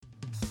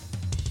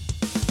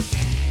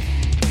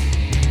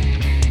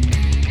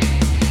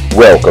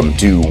Welcome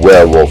to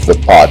Werewolf the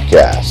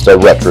Podcast, a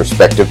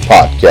retrospective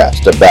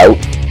podcast about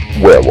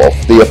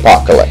Werewolf the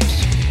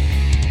Apocalypse.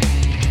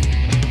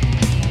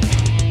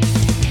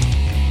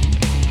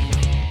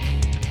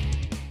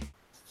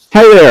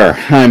 Hi there,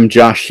 I'm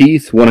Josh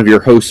Heath, one of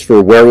your hosts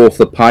for Werewolf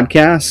the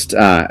Podcast.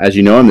 As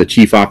you know, I'm the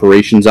Chief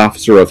Operations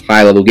Officer of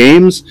High Level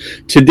Games.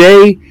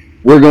 Today,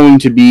 we're going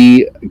to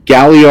be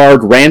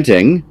Galliard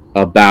ranting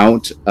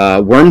about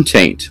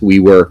Wyrmtaint. We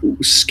were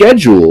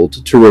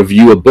scheduled to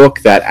review a book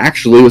that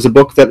actually was a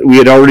book that we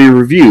had already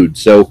reviewed,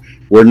 so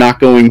we're not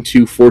going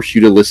to force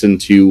you to listen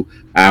to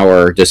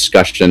our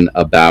discussion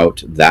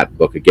about that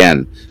book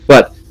again.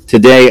 But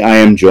today I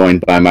am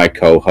joined by my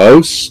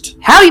co-host.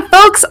 Howdy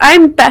folks,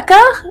 I'm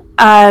Becca.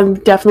 I'm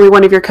definitely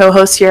one of your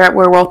co-hosts here at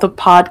Werewolf the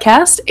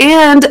Podcast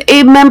and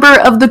a member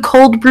of the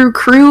Cold Brew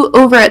crew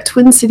over at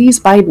Twin Cities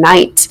by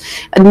Night.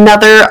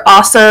 Another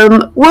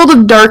awesome World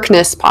of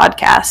Darkness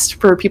podcast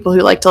for people who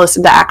like to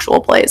listen to actual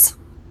plays.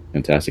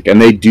 Fantastic.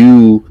 And they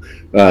do,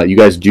 you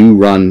guys do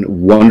run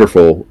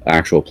wonderful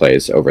actual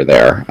plays over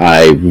there.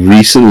 I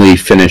recently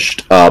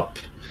finished up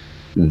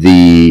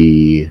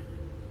the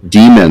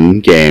Demon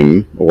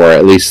game, or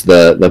at least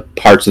the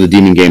parts of the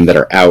Demon game that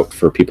are out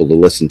for people to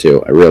listen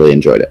to. I really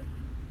enjoyed it.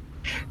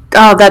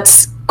 Oh,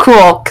 that's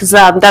cool, because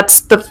that's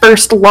the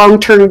first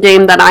long-term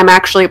game that I'm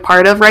actually a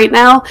part of right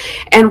now,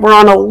 and we're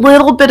on a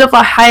little bit of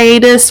a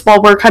hiatus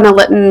while we're kind of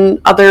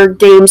letting other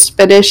games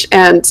finish,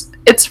 and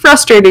it's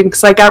frustrating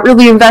because I got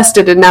really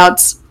invested and now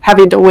it's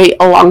having to wait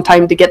a long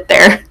time to get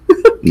there.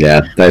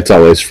 Yeah, that's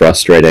always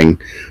frustrating.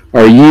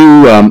 Are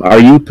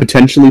you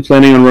potentially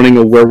planning on running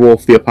a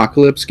Werewolf the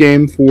Apocalypse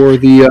game for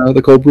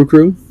the Cold Brew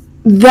crew?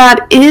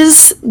 That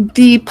is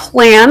the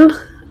plan.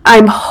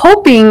 I'm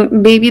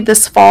hoping maybe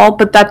this fall,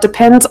 but that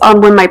depends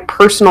on when my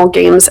personal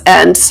games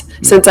end,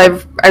 since I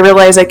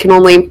realize I can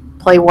only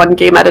play one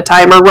game at a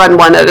time or run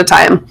one at a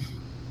time.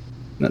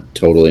 That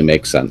totally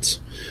makes sense.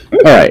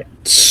 All right,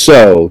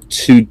 so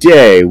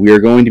today we are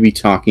going to be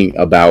talking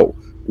about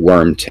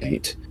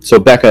Wyrmtaint. So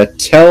Becca,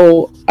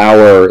 tell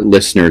our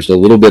listeners a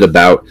little bit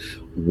about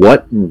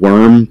what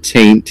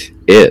Wyrmtaint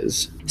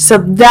is. So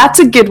that's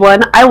a good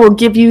one. I will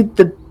give you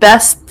the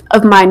best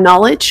of my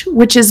knowledge,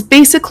 which is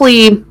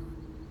basically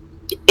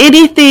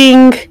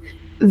anything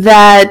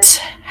that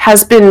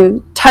has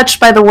been touched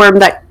by the worm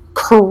that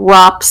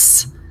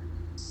corrupts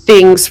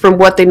things from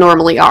what they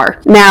normally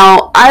are.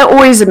 Now, I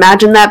always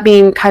imagine that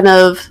being kind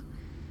of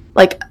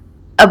like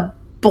a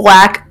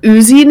black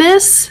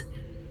ooziness.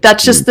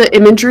 That's just the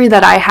imagery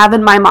that I have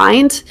in my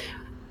mind.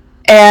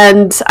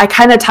 And I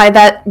kind of tie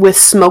that with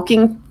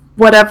smoking,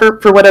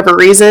 for whatever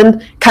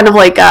reason. Kind of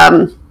like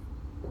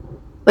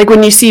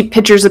when you see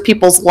pictures of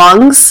people's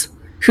lungs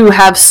who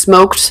have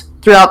smoked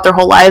throughout their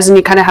whole lives, and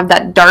you kind of have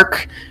that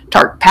dark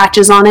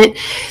patches on it.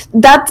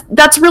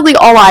 That's really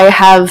all I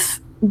have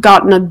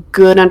gotten a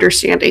good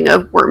understanding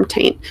of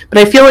Wyrmtaint. But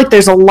I feel like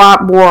there's a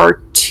lot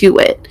more to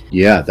it.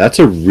 Yeah, that's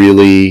a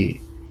really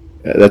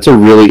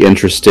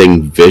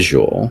interesting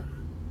visual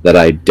that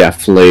I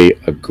definitely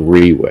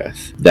agree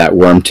with. That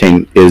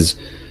Wyrmtaint is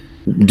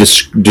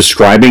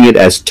describing it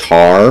as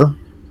tar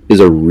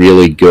is a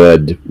really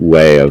good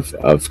way of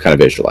kind of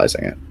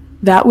visualizing it.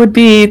 That would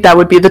be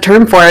the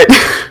term for it.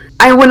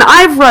 When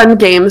I've run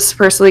games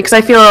personally, because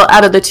I feel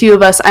out of the two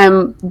of us,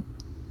 I'm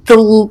the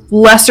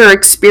lesser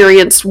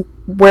experienced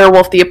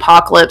Werewolf the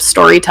Apocalypse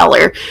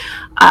storyteller.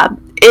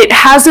 It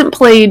hasn't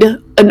played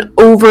an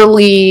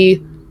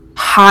overly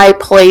high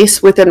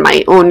place within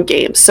my own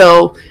game.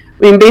 So, I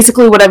mean,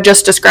 basically what I've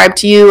just described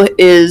to you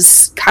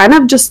is kind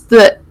of just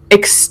the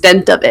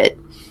extent of it.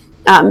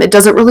 It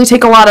doesn't really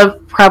take a lot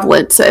of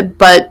prevalence,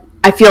 but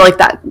I feel like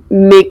that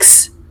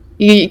makes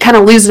you kind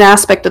of lose an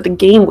aspect of the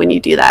game when you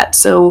do that.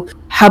 So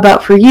how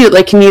about for you?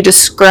 Like, can you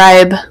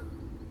describe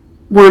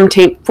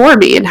Wyrmtaint for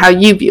me and how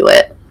you view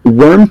it?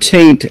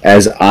 Wyrmtaint,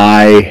 as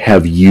I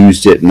have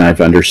used it and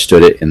I've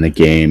understood it in the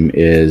game,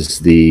 is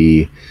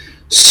the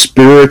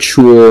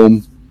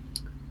spiritual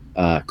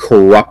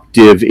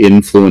corruptive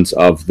influence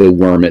of the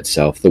worm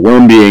itself. The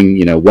worm being,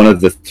 one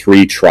of the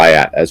three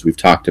triad, as we've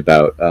talked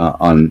about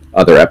on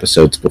other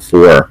episodes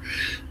before.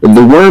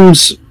 The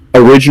worm's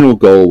original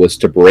goal was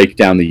to break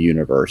down the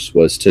universe,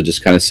 was to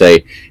just kind of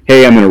say,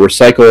 hey, I'm going to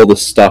recycle all the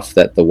stuff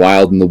that the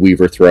Wild and the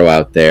Weaver throw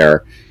out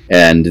there,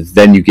 and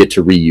then you get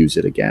to reuse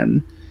it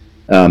again.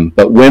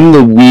 But when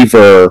the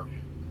Weaver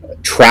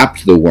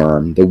trapped the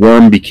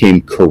worm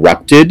became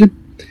corrupted.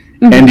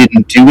 Mm-hmm. And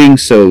in doing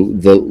so,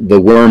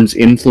 the worm's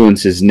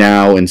influence is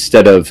now,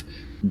 instead of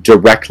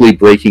directly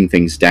breaking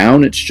things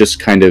down, it's just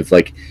kind of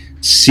like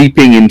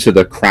seeping into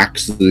the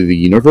cracks of the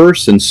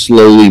universe and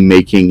slowly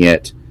making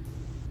it.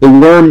 The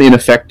worm, in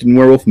effect, in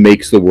Werewolf,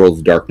 makes the world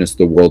of darkness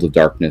the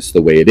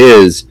way it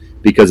is,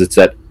 because it's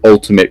that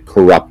ultimate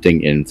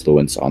corrupting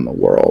influence on the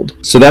world.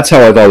 So that's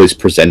how I've always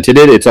presented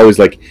it. It's always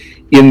like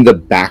in the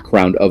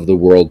background of the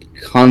world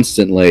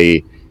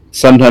constantly.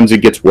 Sometimes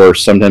it gets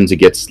worse, sometimes it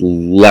gets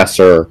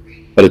lesser,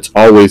 but it's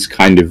always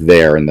kind of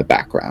there in the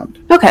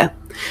background. Okay.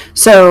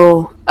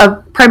 So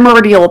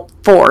primordial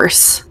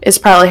force is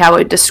probably how I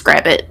would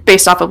describe it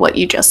based off of what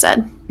you just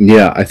said.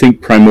 Yeah, I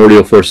think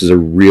primordial force is a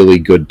really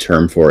good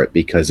term for it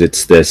because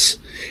it's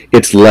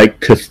like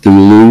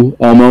Cthulhu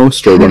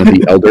almost, or one of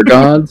the elder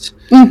gods.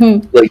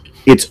 Mm-hmm. Like,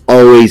 it's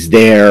always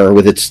there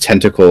with its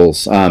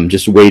tentacles,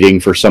 just waiting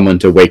for someone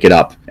to wake it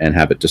up and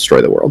have it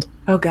destroy the world.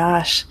 Oh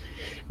gosh.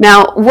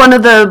 Now, one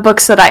of the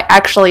books that I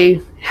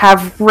actually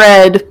have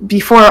read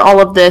before all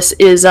of this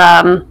is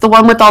the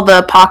one with all the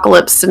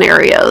apocalypse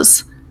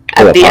scenarios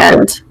at the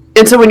end.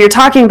 And so when you're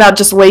talking about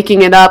just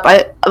waking it up,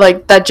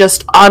 that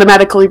just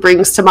automatically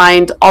brings to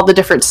mind all the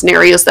different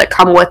scenarios that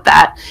come with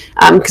that,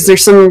 because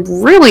there's some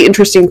really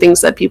interesting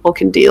things that people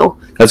can do.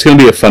 That's going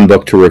to be a fun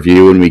book to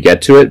review when we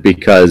get to it,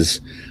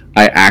 because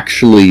I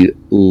actually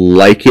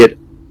like it.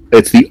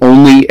 It's the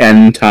only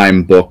end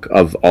time book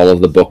of all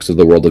of the books of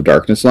the World of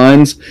Darkness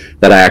lines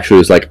that I actually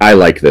was like, I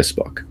like this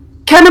book.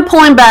 Kind of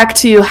pulling back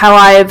to how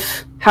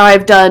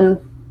I've done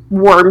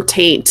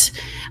Wyrmtaint.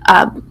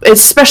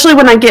 Especially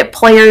when I get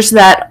players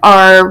that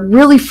are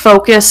really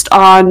focused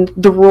on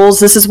the rules.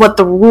 This is what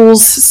the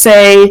rules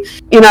say.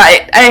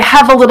 I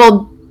have a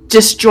little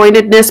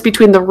disjointedness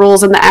between the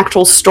rules and the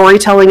actual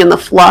storytelling and the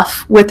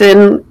fluff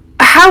within.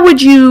 How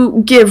would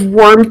you give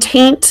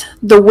Wyrmtaint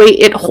the weight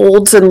it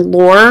holds in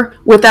lore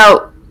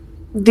without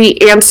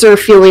the answer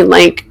feeling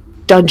like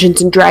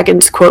Dungeons and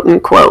Dragons, quote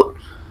unquote?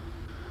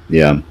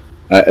 Yeah,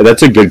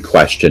 that's a good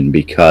question,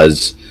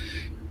 because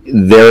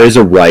there is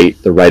the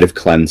right of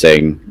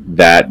cleansing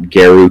that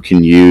Garou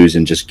can use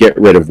and just get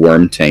rid of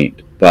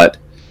Wyrmtaint. But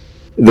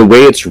the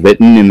way it's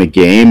written in the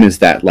game is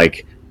that,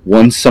 like,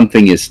 once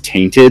something is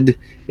tainted,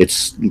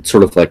 it's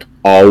sort of like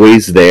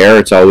always there.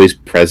 It's always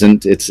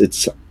present.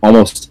 It's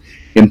almost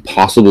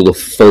impossible to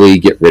fully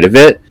get rid of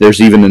it.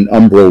 There's even an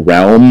Umbral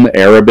Realm,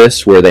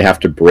 Erebus, where they have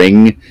to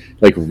bring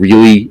like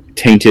really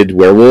tainted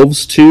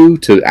werewolves to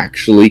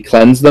actually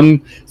cleanse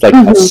them. It's like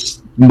a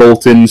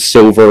molten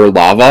silver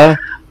lava.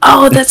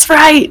 Oh, that's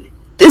right.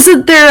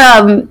 Isn't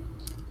there,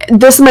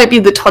 this might be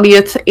the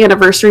 20th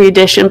anniversary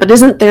edition, but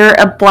isn't there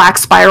a Black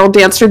Spiral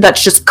Dancer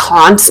that's just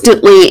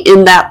constantly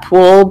in that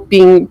pool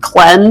being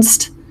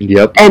cleansed?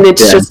 Yep. And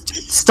it's just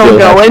still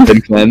going?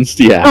 Been cleansed,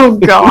 yeah. Oh,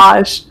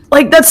 gosh.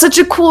 Like, that's such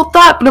a cool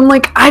thought, but I'm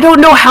like, I don't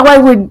know how I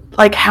would,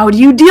 like, how do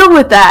you deal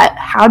with that?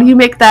 How do you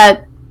make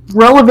that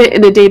relevant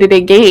in a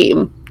day-to-day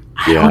game?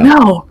 I don't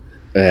know.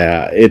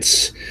 Yeah,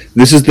 this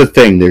is the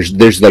thing.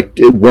 There's like,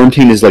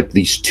 Wyrmtaint is like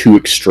these two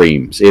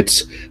extremes.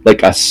 It's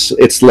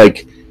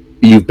like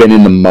you've been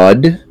in the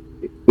mud,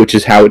 which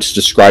is how it's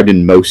described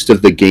in most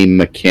of the game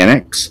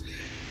mechanics,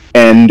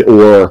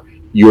 or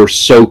you're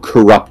so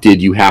corrupted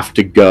you have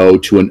to go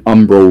to an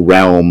Umbral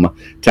Realm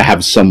to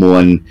have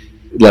someone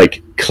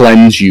like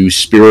cleanse you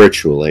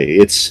spiritually.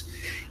 It's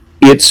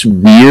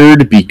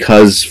weird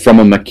because from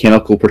a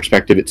mechanical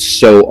perspective, it's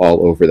so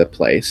all over the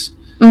place.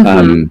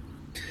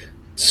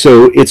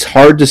 So it's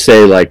hard to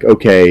say, like,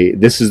 okay,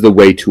 this is the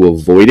way to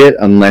avoid it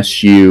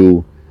unless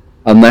you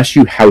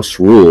house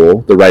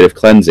rule the rite of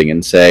cleansing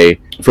and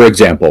say, for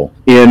example,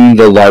 in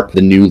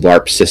the new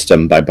LARP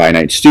system by By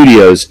Night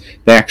Studios,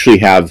 they actually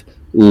have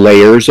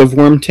layers of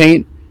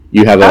Wyrmtaint.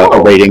 You have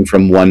a rating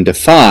from 1 to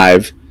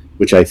 5,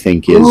 which I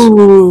think is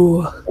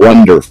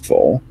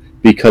wonderful,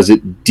 because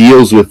it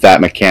deals with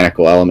that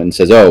mechanical element and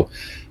says, oh,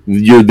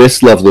 you're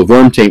this level of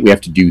Wyrmtaint, we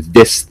have to do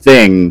this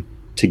thing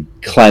to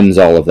cleanse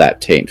all of that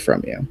taint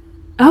from you.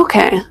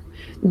 Okay.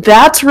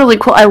 That's really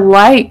cool. I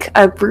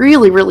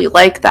really, really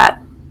like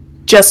that.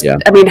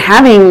 I mean,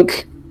 having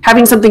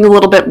something a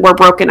little bit more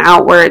broken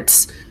out where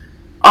it's,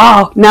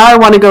 oh, now I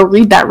want to go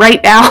read that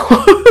right now.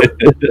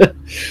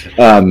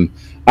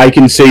 I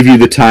can save you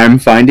the time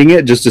finding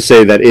it, just to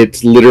say that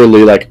it's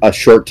literally like a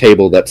short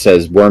table that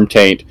says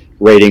Wyrmtaint,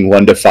 rating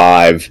 1 to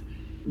 5,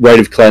 rite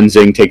of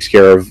cleansing takes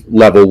care of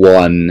level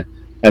 1,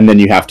 and then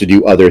you have to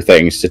do other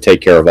things to take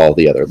care of all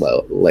the other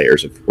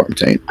layers of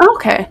Wyrmtaint.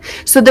 Okay.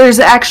 So there's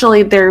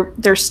actually,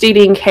 they're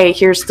stating, hey,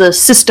 here's the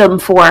system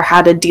for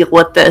how to deal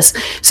with this.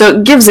 So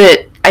it gives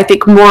it, I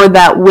think, more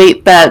that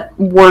weight that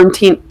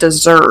Wyrmtaint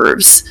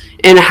deserves,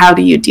 and how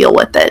do you deal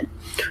with it.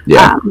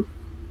 Yeah.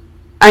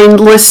 I'm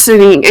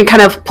listening and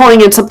kind of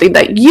pulling in something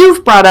that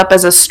you've brought up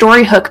as a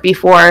story hook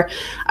before.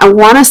 I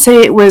want to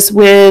say it was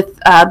with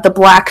the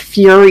Black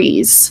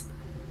Furies.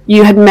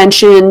 You had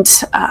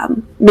mentioned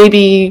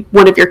maybe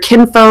one of your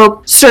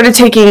kinfolk started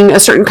taking a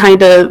certain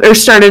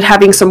started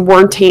having some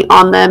Wyrmtaint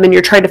on them, and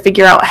you're trying to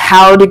figure out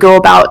how to go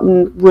about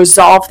and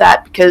resolve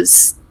that,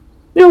 because,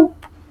 you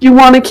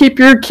want to keep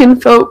your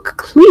kinfolk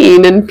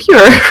clean and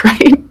pure,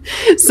 right?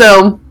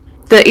 So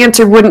the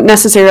answer wouldn't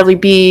necessarily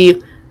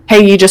be,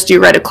 hey, you just do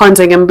rite of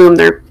cleansing and boom,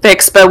 they're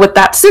fixed. But with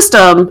that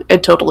system,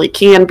 it totally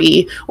can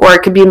be, or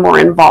it could be more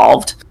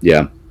involved.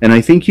 Yeah, and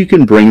I think you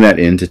can bring that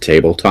into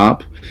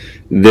tabletop.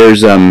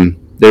 There's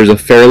a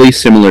fairly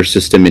similar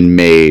system in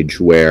Mage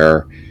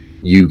where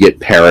you get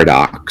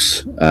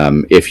paradox.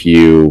 If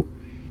you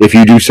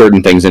do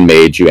certain things in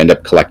Mage, you end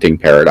up collecting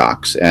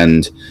paradox.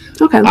 And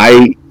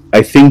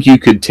I think you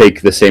could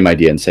take the same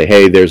idea and say,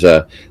 hey, there's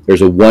a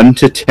 1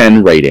 to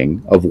 10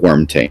 rating of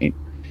Wyrmtaint,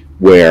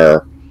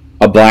 where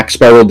a black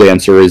spiral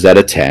dancer is at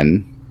a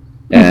 10,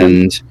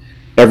 and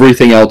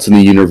everything else in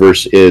the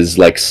universe is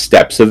like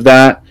steps of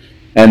that.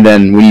 And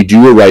then when you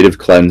do a rite of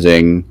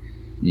cleansing,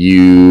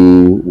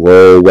 you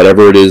roll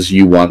whatever it is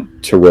you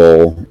want to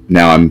roll.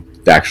 Now I'm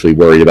actually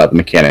worried about the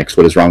mechanics.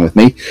 What is wrong with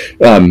me?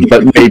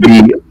 But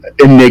maybe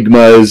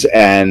enigmas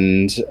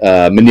and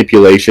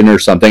manipulation or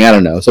something. I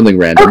don't know, something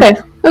random.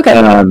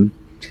 Okay.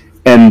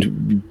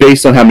 And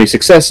based on how many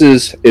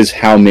successes is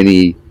how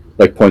many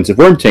like points of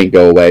worm taint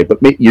go away. But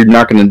you're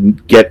not going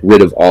to get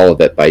rid of all of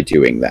it by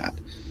doing that.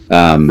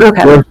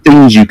 There are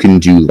things you can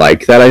do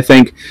like that, I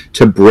think,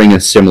 to bring a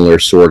similar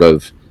sort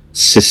of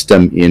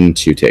system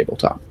into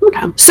tabletop.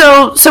 Okay.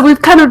 So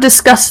we've kind of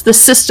discussed the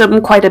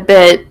system quite a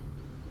bit,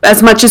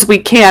 as much as we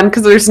can,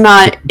 because there's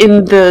not,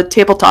 in the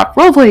tabletop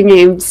role-playing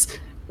games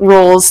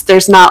rules,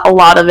 there's not a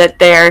lot of it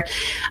there.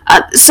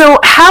 So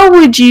how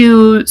would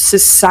you,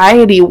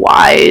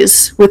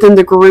 society-wise, within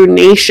the Garou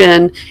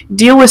Nation,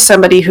 deal with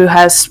somebody who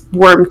has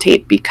worm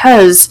taint?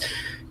 Because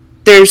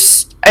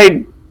there's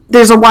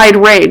a wide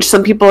range.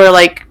 Some people are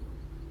like,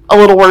 a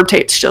little worm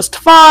taint's just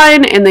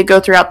fine, and they go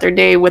throughout their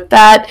day with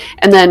that.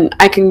 And then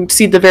I can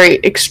see the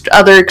very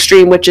other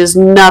extreme, which is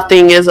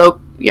nothing is,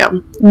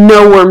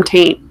 no worm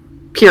taint,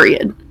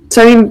 period.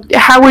 So, I mean,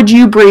 how would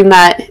you bring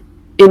that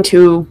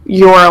into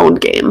your own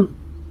game?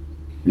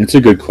 It's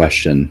a good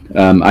question.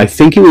 I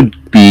think it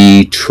would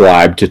be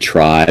tribe to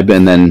tribe,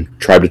 and then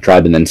tribe to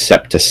tribe, and then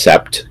sept to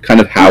sept, kind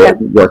of how it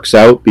works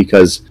out.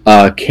 Because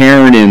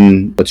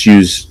Cairn let's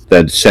use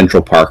the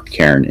Central Park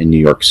Cairn in New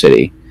York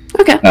City.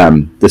 Okay.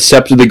 The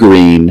Sept of the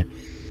Green,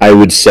 I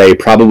would say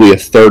probably a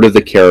third of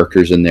the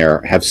characters in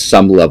there have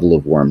some level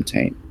of worm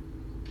taint.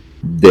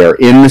 They're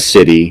in the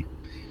city.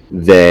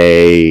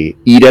 They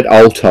eat at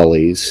All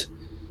Tully's.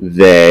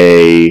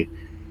 They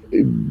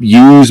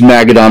use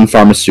Magadon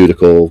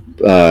pharmaceutical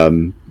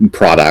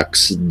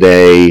products.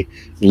 They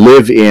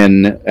live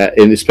in,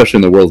 especially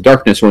in the World of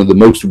Darkness, one of the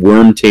most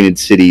worm-tainted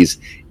cities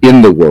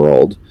in the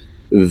world.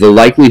 The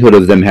likelihood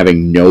of them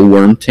having no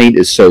worm taint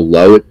is so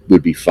low, it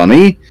would be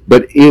funny,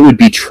 but it would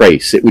be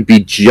trace. It would be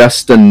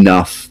just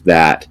enough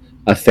that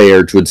a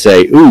Theurge would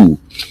say, ooh,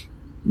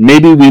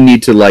 maybe we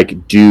need to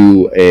like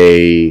do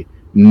a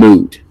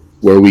moot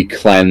where we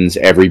cleanse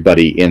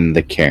everybody in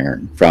the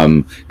cairn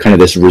from kind of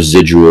this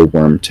residual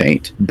worm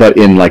taint. But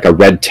in like a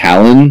Red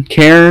Talon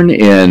cairn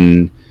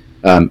in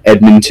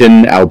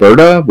Edmonton,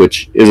 Alberta,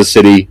 which is a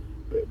city,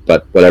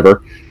 but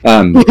whatever,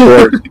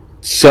 or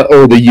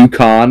the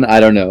Yukon,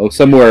 I don't know,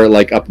 somewhere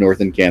like up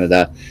north in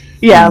Canada.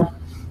 Yeah.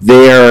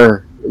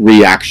 Their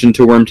reaction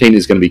to worm taint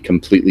is going to be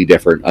completely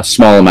different. A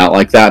small amount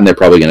like that, and they're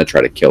probably going to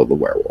try to kill the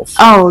werewolf.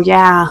 Oh,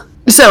 yeah.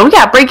 So,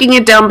 yeah, breaking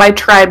it down by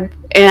tribe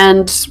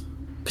and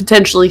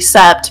potentially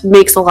sept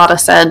makes a lot of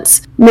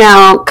sense.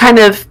 Now, kind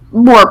of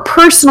more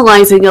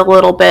personalizing a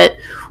little bit,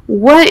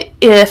 what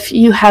if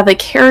you have a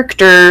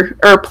character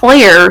or a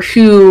player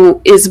who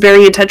is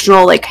very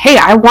intentional, like, hey,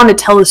 I want to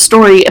tell a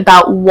story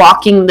about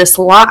walking this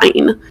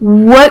line?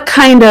 What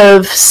kind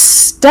of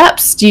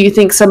steps do you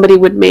think somebody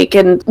would make?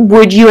 And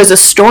would you as a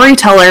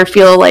storyteller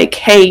feel like,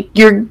 hey,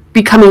 you're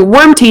becoming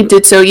worm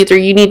tainted, so either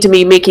you need to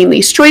be making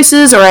these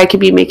choices, or I could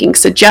be making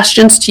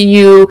suggestions to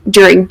you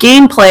during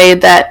gameplay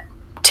that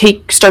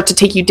start to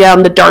take you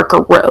down the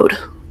darker road?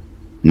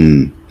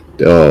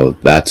 Oh,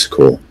 that's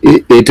cool.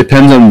 It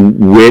depends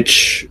on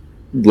which,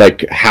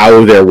 like,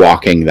 how they're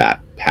walking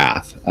that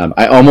path.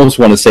 I almost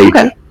want to say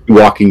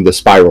walking the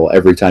spiral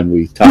every time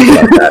we talk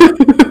about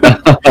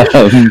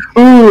that.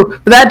 Ooh,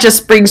 that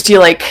just brings you,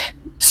 like,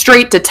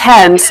 straight to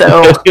 10,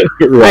 so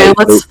right.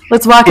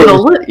 let's walk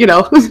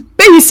it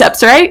baby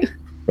steps, right?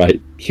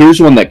 Right. Here's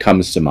one that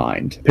comes to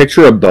mind.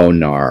 Picture a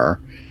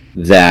Bonar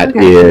that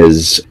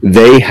is,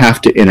 they have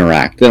to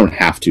interact. They don't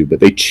have to, but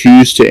they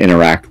choose to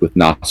interact with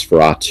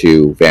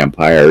Nosferatu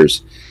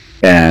vampires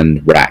and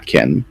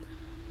Ratkin.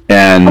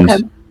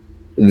 And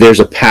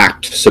there's a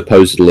pact,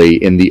 supposedly,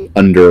 in the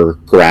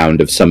underground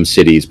of some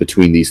cities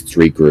between these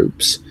three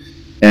groups.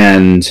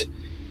 And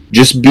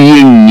just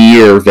being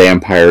near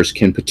vampires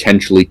can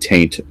potentially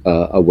taint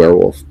a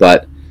werewolf.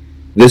 But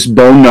this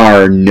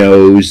Bonar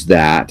knows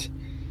that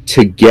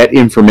to get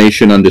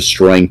information on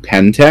destroying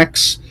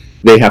Pentex,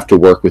 they have to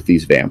work with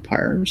these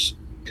vampires.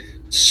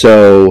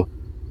 So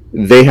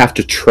they have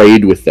to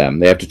trade with them.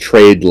 They have to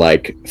trade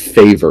like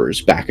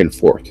favors back and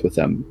forth with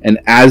them. And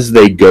as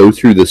they go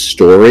through the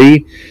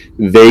story,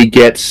 they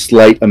get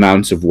slight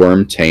amounts of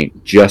worm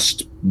taint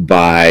just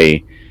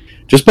by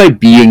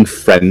being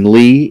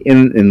friendly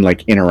in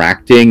like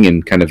interacting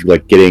and kind of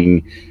like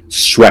getting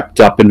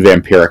swept up in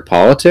vampiric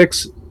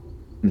politics.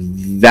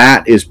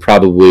 That is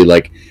probably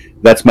like,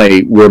 that's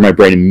where my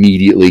brain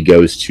immediately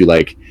goes to,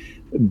 like,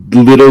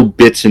 little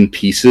bits and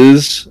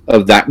pieces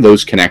of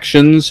those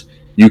connections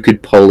you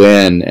could pull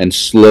in and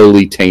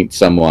slowly taint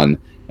someone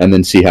and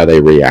then see how they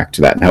react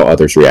to that and how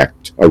others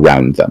react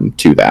around them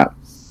to that.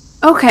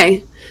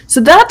 Okay.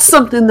 So that's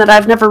something that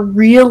I've never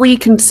really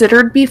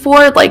considered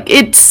before. Like,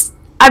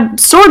 I'm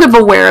sort of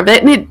aware of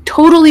it, and it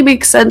totally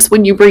makes sense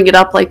when you bring it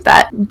up like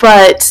that.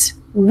 But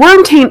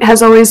worm taint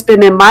has always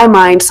been, in my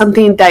mind,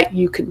 something that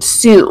you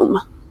consume,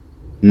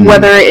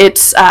 whether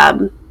it's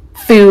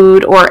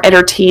food or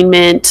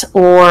entertainment,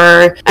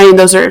 or, I mean,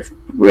 those are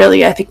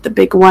really, I think, the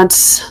big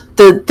ones.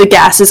 The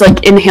gases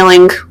like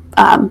inhaling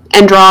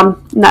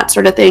Endron and that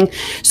sort of thing.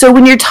 So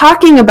when you're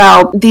talking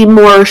about the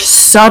more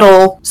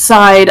subtle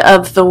side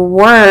of the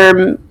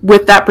worm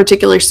with that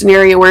particular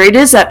scenario, where it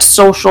is that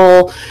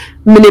social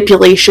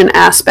manipulation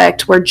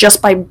aspect, where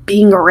just by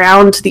being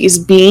around these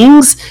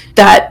beings,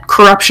 that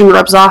corruption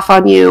rubs off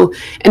on you,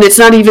 and it's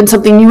not even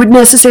something you would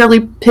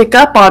necessarily pick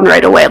up on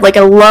right away. Like,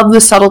 I love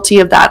the subtlety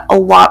of that a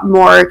lot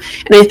more,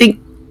 and I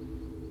think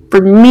for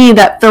me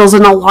that fills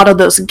in a lot of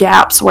those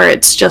gaps where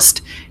it's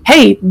just,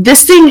 hey,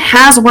 this thing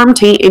has worm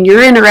taint and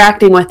you're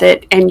interacting with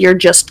it and you're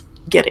just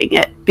getting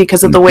it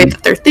because of the way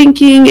that they're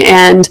thinking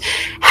and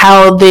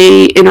how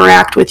they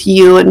interact with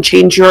you and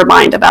change your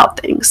mind about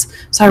things.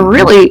 So I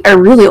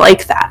really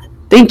like that.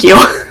 Thank you.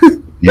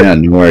 Yeah,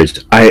 no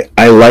worries. I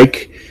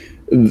like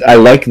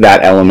that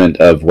element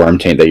of worm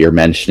taint that you're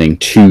mentioning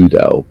too,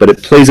 though, but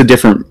it plays a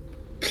different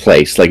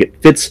place. Like,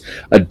 it fits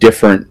a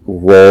different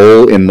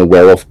role in the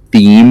werewolf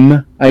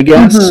theme, I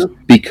guess,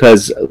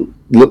 because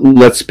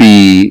let's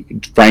be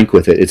frank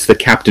with it, it's the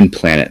Captain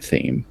Planet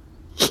theme.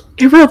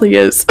 It really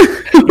is.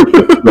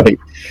 Right.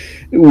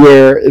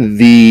 Where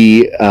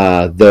the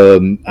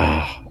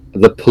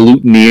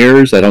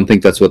polluteers, I don't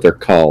think that's what they're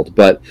called,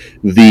 but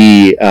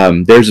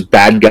there's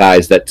bad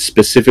guys that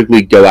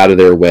specifically go out of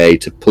their way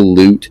to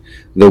pollute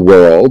the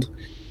world.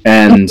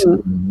 And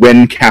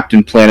when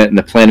Captain Planet and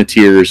the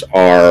Planeteers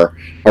are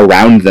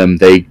around them,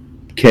 they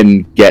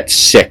can get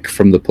sick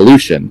from the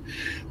pollution.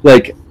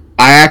 Like,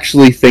 I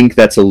actually think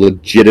that's a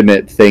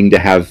legitimate thing to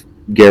have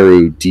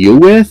Garou deal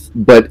with,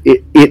 but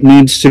it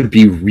needs to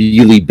be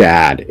really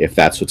bad if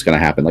that's what's going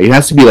to happen. Like, it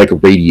has to be like a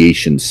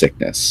radiation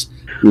sickness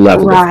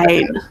level.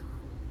 Right.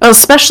 Well,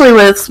 especially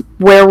with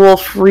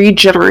werewolf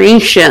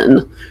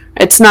regeneration.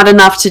 It's not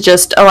enough to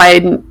just,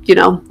 I'm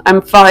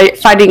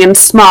fighting in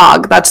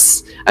smog.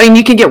 I mean,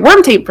 you can get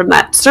worm taint from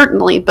that,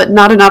 certainly, but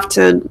not enough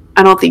to,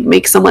 I don't think,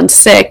 make someone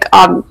sick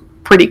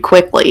pretty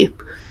quickly.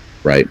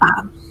 Right.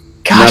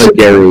 Gosh. Not a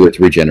Garou with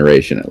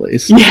regeneration, at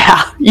least.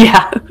 Yeah.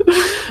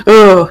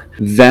 Oh.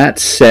 That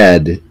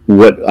said,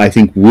 what I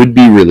think would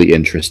be really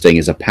interesting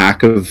is a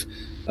pack of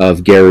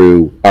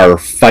Garou are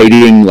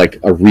fighting like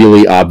a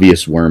really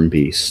obvious worm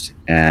beast,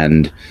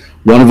 and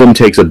one of them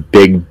takes a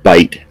big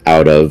bite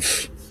out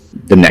of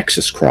the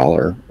Nexus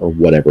Crawler, or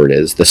whatever it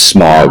is, the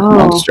smog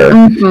monster.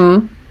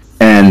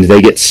 And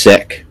they get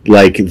sick.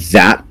 Like,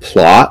 that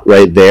plot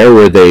right there,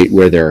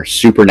 where their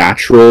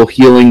supernatural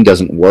healing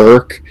doesn't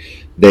work,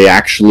 they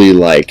actually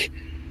like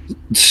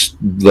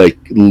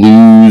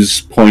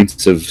lose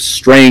points of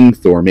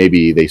strength, or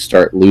maybe they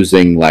start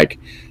losing like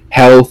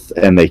health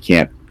and they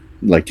can't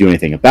like do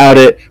anything about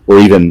it, or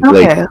even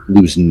like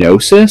lose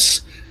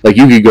gnosis. Like,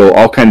 you could go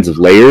all kinds of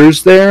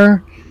layers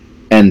there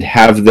and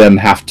have them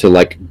have to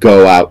like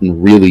go out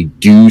and really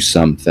do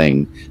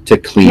something to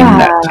clean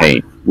that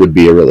taint. Would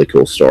be a really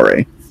cool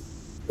story.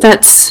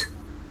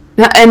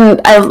 And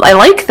I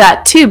like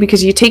that too,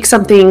 because you take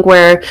something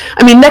where,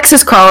 I mean,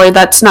 Nexus Crawler,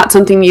 that's not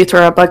something you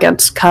throw up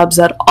against cubs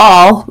at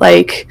all.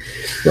 Like,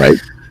 right.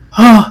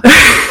 But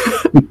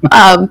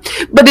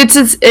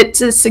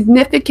it's a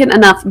significant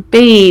enough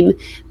bane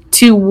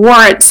to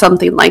warrant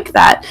something like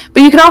that.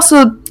 But you could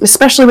also,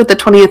 especially with the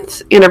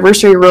 20th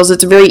anniversary rules,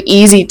 it's very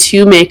easy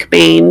to make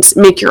banes,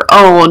 make your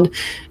own.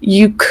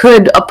 You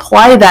could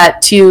apply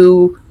that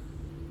to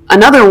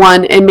another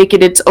one and make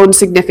it its own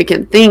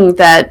significant thing,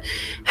 that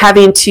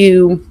having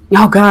to,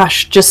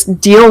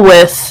 just deal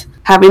with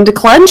having to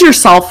cleanse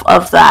yourself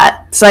of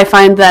that. So I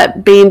find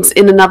that banes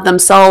in and of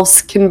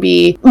themselves can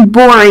be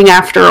boring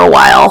after a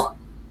while.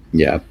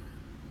 Yeah.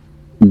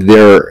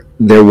 They're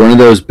one of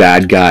those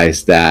bad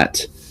guys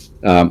that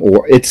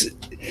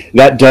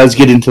that does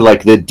get into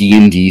like the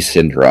D&D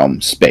syndrome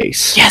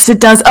space. Yes, it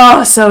does.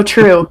 Oh, so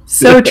true.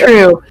 So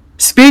true.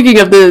 Speaking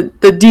of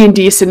the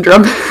D&D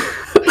syndrome,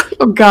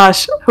 oh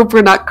gosh, hope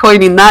we're not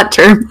coining that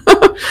term.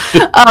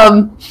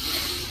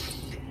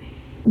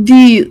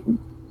 The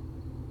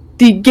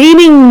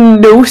gaining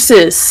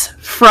gnosis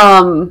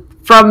from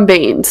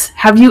banes.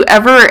 Have you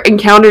ever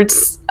encountered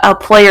a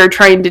player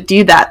trying to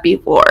do that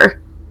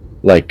before?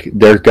 Like,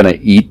 they're gonna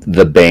eat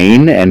the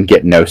bane and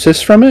get gnosis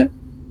from it?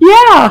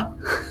 Yeah.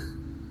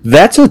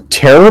 That's a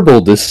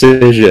terrible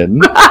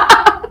decision.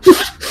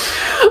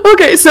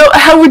 Okay, so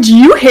how would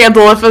you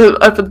handle if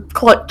a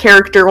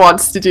character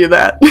wants to do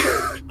that?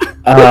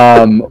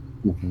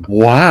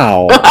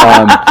 Wow.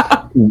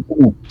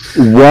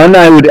 One,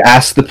 I would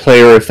ask the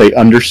player if they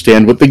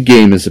understand what the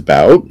game is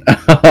about.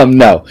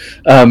 No.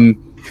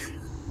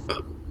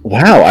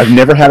 Wow, I've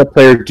never had a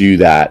player do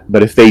that,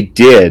 but if they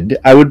did,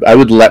 I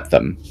would let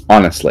them,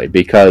 honestly,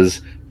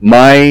 because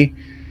my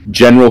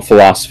general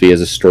philosophy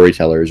as a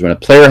storyteller is when a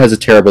player has a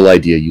terrible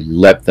idea, you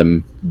let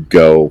them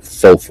go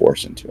full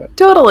force into it.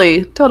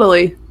 Totally.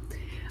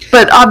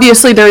 But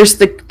obviously there's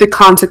the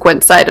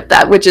consequence side of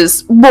that, which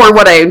is more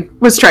what I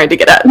was trying to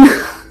get at.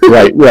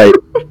 Right.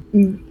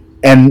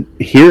 And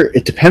here,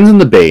 it depends on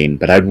the Bane,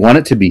 but I'd want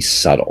it to be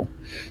subtle.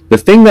 The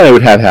thing that I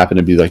would have happen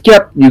to be like,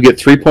 yep, you get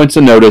 3 points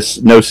of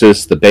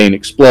gnosis, the Bane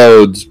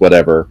explodes,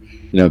 whatever.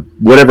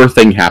 Whatever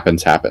thing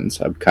happens.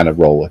 I'd kind of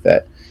roll with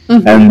it.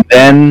 Mm-hmm. And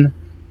then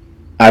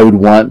I would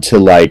want to,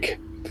 like,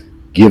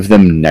 give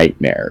them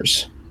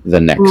nightmares the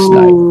next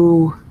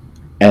night.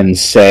 And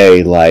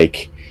say,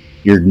 like,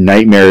 your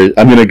nightmare...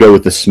 I'm going to go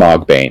with the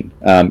Smog Bane.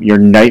 Your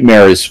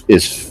nightmare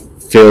is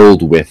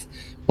filled with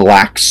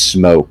black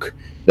smoke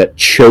that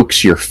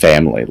chokes your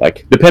family.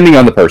 Like, depending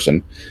on the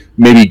person,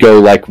 maybe go,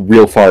 like,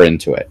 real far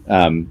into it.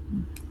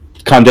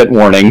 Content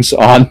warnings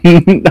on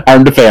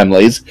harm to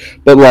families,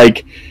 but,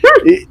 like,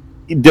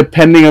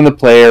 depending on the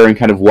player and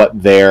kind of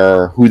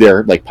who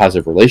their, like,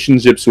 positive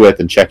relationships with,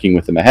 and checking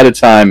with them ahead of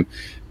time,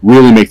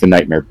 really make the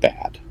nightmare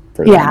bad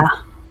for them. Yeah.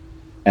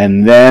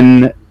 And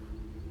then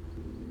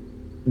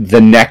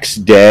the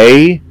next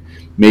day,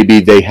 maybe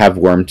they have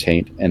worm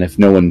taint, and if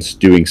no one's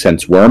doing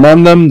sense worm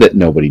on them, that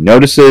nobody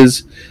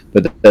notices,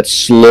 but that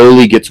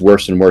slowly gets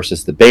worse and worse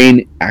as the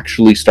Bane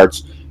actually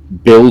starts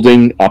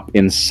building up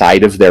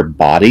inside of their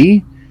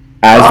body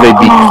as they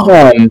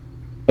become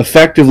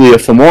effectively a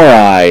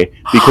Fomori,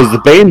 because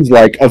the Bane's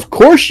like, of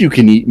course you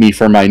can eat me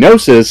for my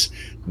gnosis,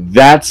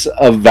 that's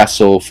a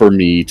vessel for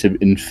me to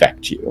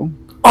infect you.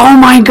 Oh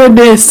my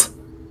goodness!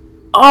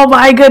 I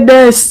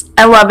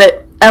love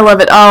it. I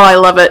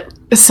love it.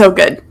 It's so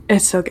good.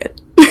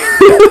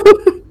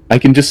 I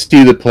can just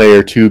see the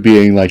player too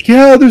being like,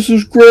 yeah, this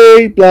is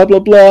great, blah blah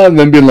blah, and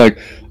then being like,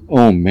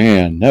 oh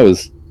man, that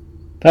was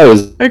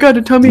I got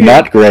a tummy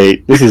not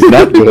great. This is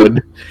not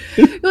good.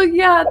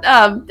 Yeah,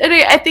 and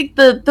I think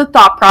the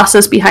thought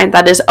process behind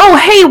that is, oh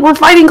hey, we're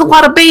fighting a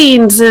lot of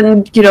Banes,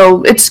 and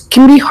it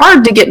can be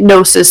hard to get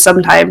gnosis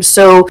sometimes,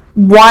 so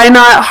why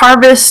not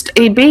harvest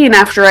a Bane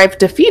after I've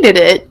defeated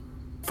it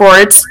for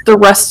the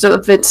rest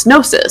of its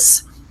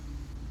gnosis?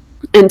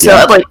 And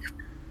so, like,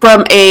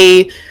 from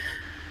a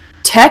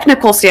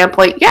technical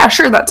standpoint, yeah,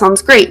 sure, that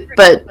sounds great,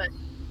 but,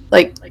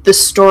 like, the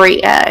story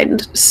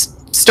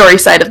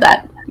side of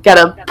that, you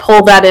gotta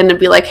pull that in and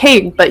be like,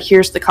 hey, but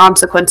here's the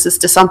consequences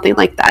to something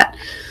like that.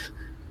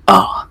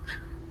 Oh.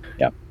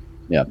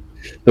 Yeah.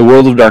 The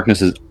World of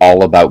Darkness is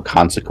all about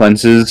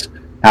consequences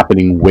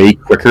happening way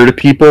quicker to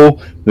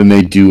people than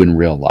they do in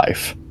real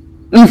life.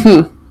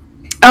 Mm-hmm.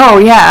 Oh,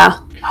 yeah.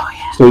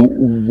 So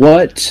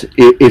what,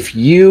 if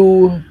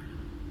you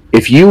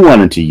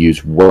wanted to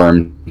use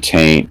worm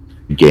taint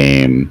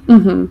game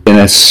in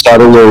a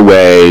subtler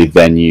way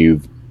than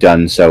you've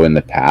done so in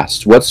the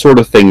past, what sort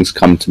of things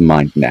come to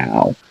mind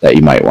now that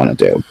you might want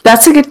to do?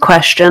 That's a good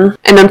question.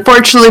 And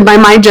unfortunately, my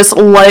mind just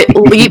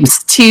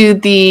leaps to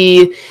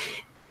the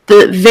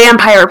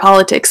vampire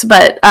politics.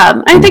 But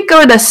I think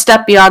going a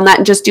step beyond that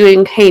and just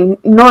doing, hey,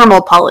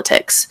 normal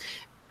politics.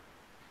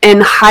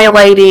 And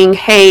highlighting,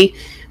 hey,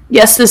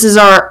 yes, this is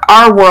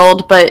our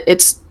world, but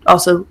it's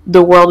also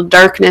the world of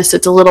darkness.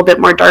 It's a little bit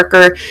more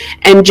darker,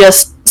 and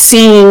just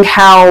seeing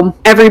how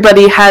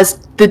everybody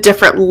has the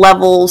different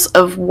levels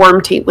of worm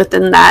taint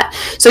within that.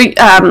 So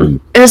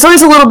it's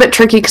always a little bit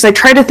tricky because I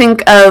try to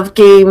think of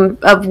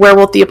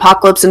Werewolf the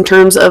Apocalypse in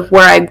terms of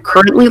where I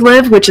currently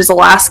live, which is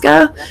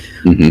Alaska.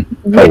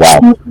 Mm-hmm. Oh,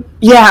 wow.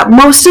 Yeah,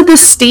 most of the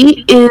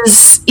state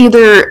is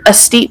either a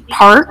state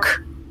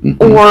park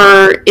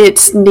or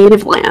it's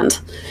native land.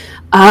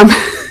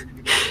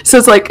 So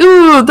it's like,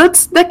 ooh,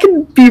 that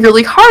can be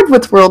really hard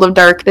with World of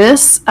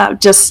Darkness.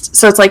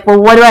 So it's like,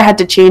 well, what do I have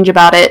to change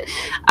about it?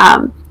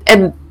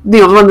 And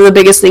one of the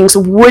biggest things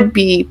would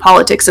be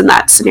politics in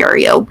that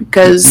scenario,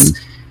 because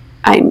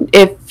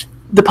if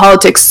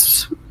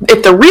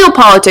the real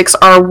politics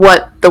are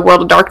what the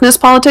World of Darkness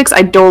politics,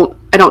 I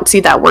don't see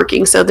that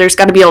working. So there's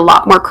got to be a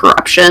lot more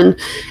corruption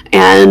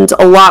and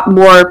a lot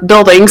more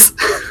buildings,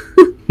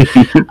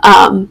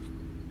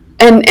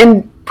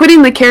 and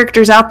putting the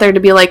characters out there to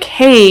be like,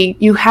 hey,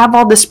 you have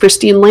all this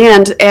pristine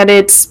land and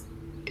it's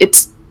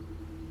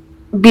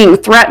being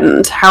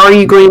threatened. How are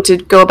you going to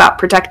go about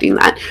protecting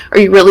that? Are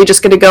you really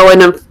just going to go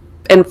in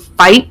and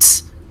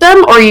fight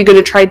them, or are you going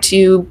to try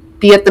to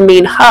be at the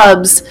main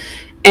hubs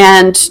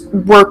and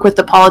work with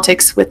the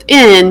politics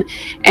within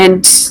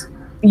and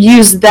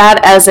use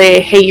that as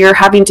hey, you're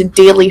having to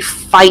daily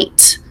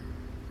fight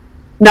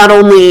not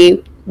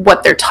only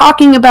what they're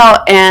talking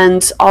about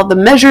and all the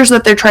measures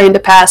that they're trying to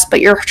pass, but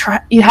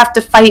you have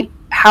to fight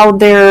how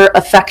they're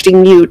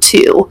affecting you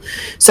too.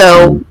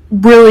 So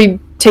really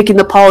taking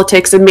the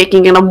politics and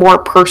making it a more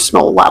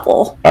personal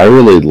level. I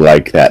really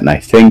like that, and I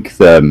think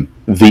the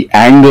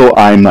angle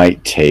I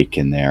might take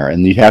in there,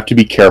 and you have to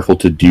be careful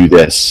to do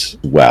this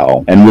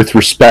well, and with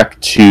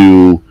respect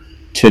to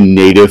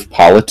native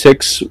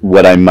politics,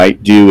 what I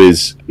might do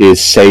is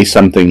say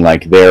something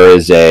like, there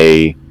is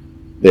a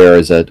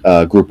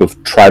group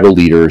of tribal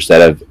leaders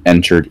that have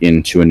entered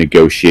into a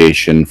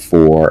negotiation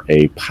for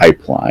a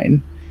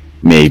pipeline,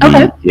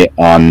 maybe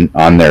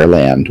on their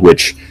land,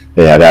 which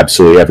they have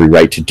absolutely every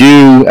right to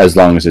do, as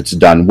long as it's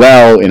done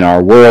well in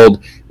our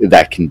world.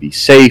 That can be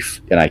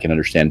safe, and I can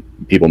understand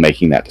people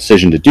making that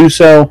decision to do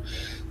so.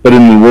 But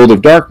in the World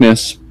of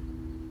Darkness,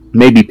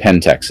 maybe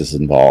Pentex is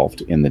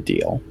involved in the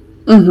deal.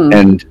 Mm-hmm.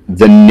 And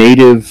the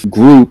native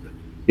group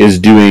is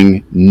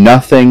doing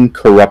nothing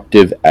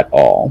corruptive at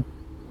all,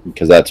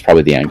 because that's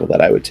probably the angle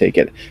that I would take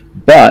it.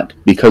 But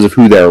because of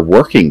who they're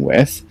working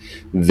with,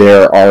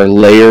 there are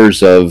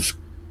layers of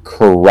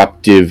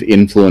corruptive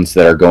influence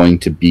that are going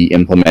to be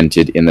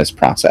implemented in this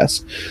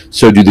process.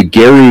 So do the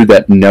Geru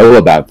that know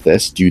about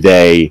this,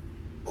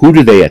 who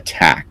do they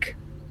attack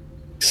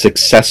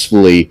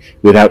successfully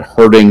without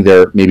hurting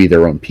maybe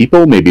their own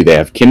people? Maybe they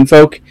have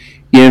kinfolk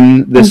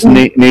in this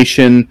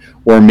nation,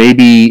 or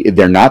maybe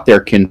they're not their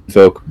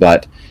kinfolk,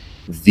 but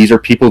these are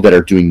people that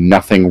are doing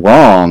nothing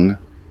wrong,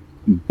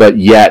 but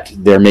yet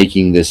they're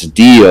making this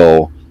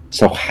deal.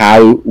 So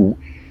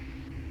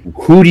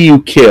who do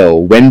you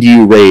kill? When do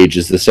you rage?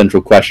 Is the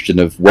central question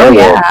of Werewolf.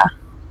 Yeah.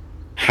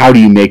 How do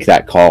you make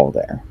that call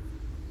there?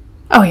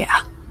 Oh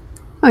yeah.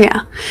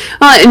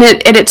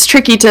 And it's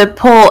tricky to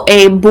pull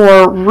a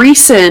more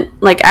recent,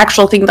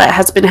 actual thing that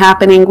has been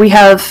happening. We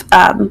have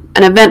an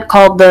event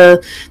called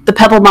the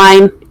Pebble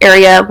Mine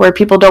area, where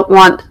people don't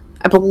want,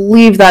 I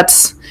believe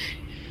that's,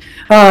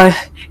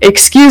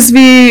 excuse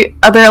me,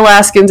 other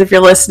Alaskans, if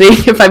you're listening,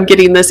 if I'm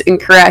getting this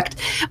incorrect.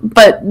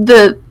 But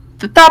the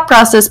thought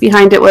process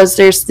behind it was,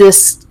 there's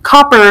this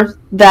copper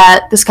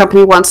that this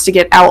company wants to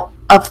get out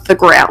of the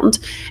ground,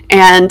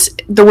 and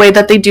the way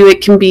that they do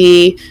it can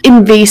be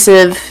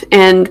invasive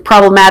and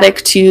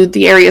problematic to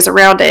the areas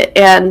around it.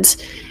 And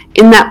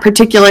in that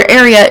particular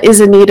area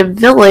is a native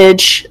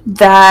village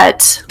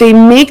that they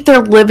make their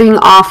living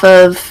off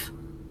of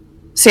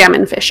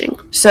salmon fishing.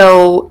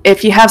 So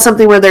if you have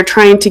something where they're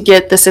trying to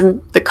get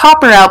the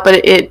copper out,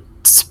 but it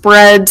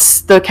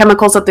spreads, the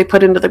chemicals that they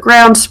put into the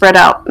ground spread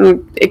out,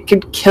 and it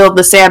could kill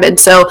the salmon.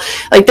 So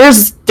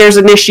there's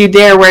an issue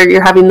there where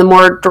you're having the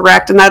more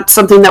direct, and that's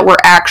something that we're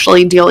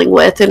actually dealing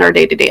with in our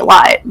day-to-day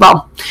life.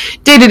 Well,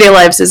 day-to-day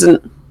lives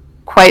isn't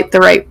quite the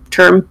right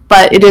term,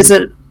 but it is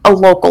a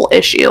local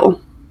issue.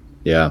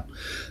 Yeah,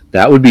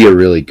 that would be a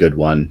really good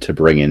one to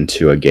bring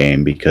into a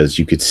game, because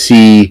you can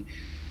see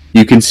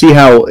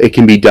how it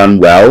can be done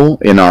well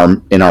in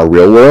our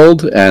real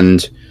world,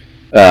 and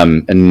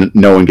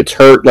no one gets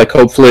hurt,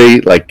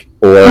 hopefully,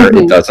 or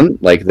it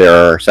doesn't. There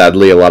are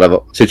sadly a lot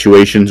of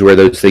situations where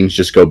those things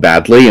just go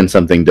badly and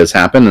something does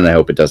happen, and I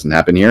hope it doesn't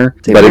happen here.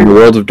 But in the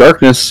World of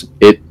Darkness,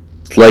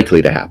 it's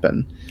likely to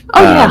happen.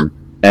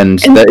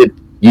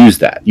 Use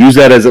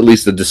that as at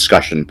least a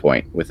discussion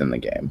point within the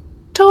game.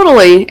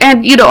 Totally.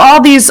 And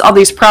all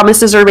these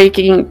promises are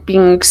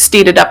being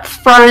stated up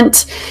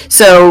front.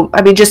 So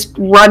just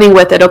running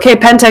with it. Okay,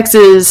 Pentex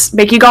is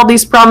making all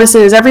these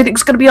promises,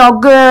 everything's going to be all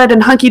good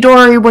and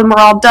hunky-dory when we're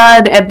all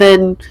done, and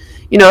then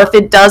if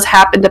it does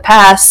happen to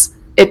pass,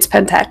 it's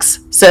Pentex.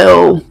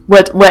 So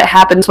what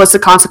happens? What's the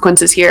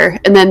consequences here?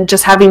 And then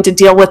just having to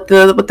deal with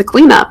the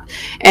cleanup.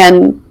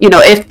 And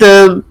if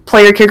the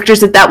player characters,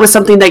 that was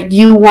something that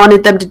you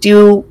wanted them to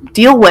deal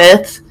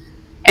with,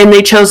 and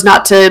they chose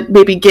not to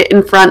maybe get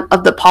in front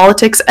of the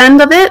politics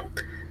end of it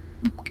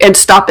and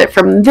stop it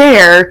from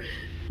there,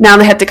 now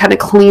they have to kind of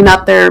clean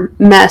up their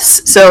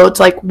mess. So it's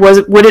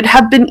would it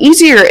have been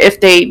easier if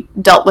they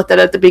dealt with it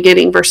at the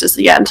beginning versus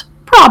the end?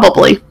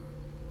 Probably.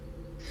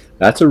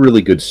 That's a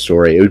really good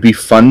story. It would be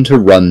fun to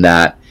run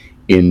that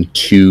in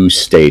 2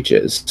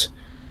 stages.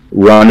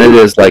 Run it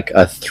as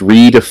a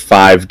 3 to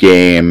 5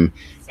 game.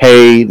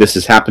 Hey, this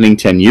is happening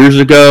 10 years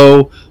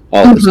ago.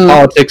 All this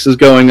politics is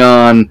going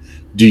on.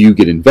 Do you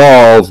get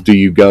involved? Do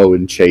you go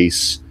and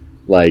chase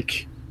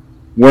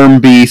worm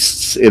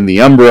beasts in the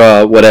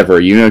Umbra? Whatever,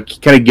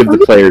 kind of give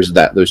the players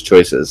those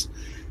choices.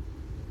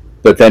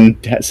 But then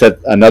set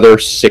another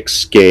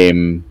 6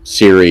 game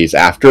series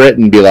after it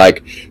and be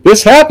like,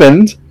 this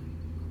happened.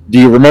 Do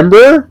you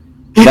remember?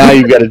 Now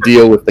you've got to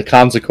deal with the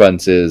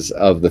consequences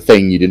of the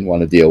thing you didn't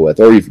want to deal with,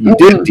 or you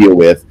did deal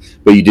with,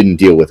 but you didn't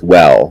deal with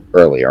well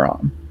earlier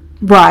on.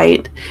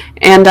 Right.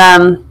 And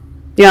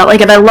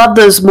and I love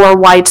those more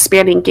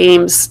wide-spanning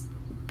games,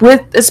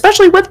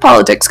 especially with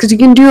politics, because you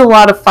can do a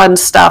lot of fun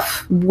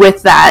stuff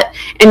with that,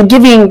 and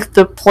giving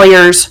the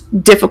players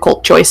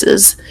difficult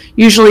choices.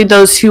 Usually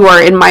those who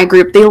are in my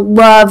group, they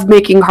love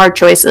making hard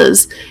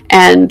choices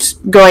and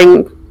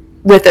going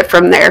with it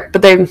from there.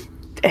 But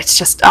it's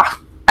just,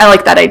 I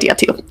like that idea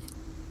too.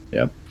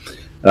 Yeah.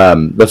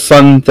 The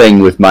fun thing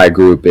with my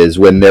group is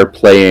when they're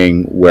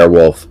playing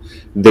Werewolf,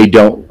 they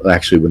don't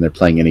actually, when they're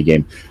playing any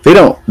game,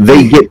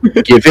 they get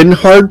given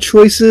hard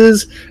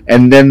choices,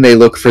 and then they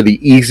look for the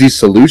easy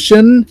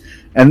solution,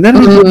 and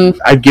then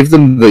I give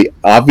them the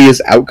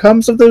obvious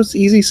outcomes of those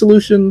easy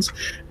solutions,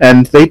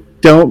 and they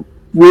don't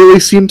really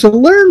seem to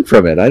learn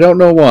from it. I don't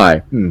know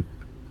why.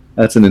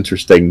 That's an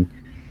interesting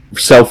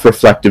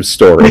self-reflective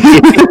story.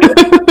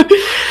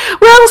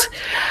 Well,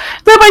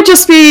 that might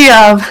just be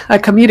a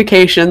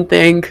communication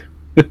thing.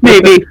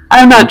 Maybe.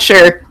 I'm not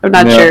sure.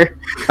 Sure.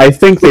 I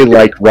think they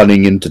like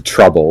running into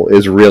trouble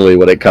is really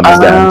what it comes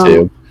down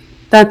to.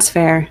 That's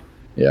fair.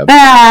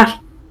 Yeah.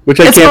 Which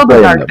I can't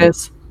blame them.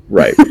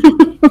 Right.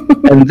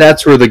 And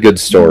that's where the good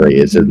story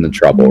is, in the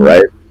trouble,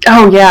 right?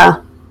 Oh,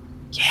 yeah.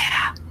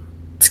 Yeah.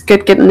 It's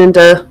good getting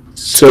into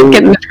So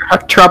get into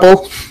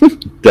trouble.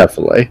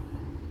 Definitely.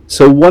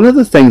 So one of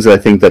the things that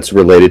I think that's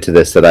related to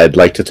this that I'd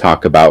like to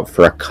talk about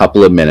for a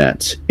couple of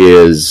minutes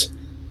is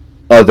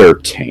other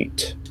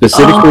taint.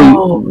 Specifically,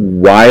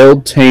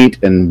 wild taint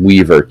and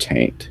weaver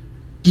taint.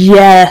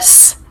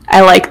 Yes.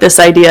 I like this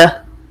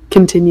idea.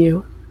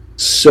 Continue.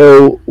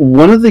 So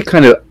one of the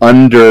kind of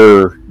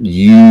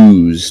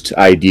underused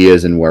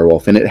ideas in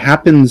werewolf, and it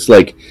happens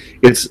like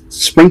it's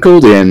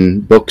sprinkled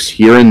in books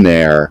here and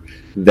there,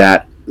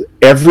 that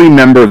every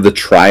member of the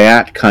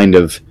triad kind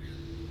of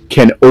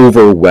can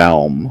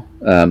overwhelm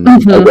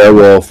a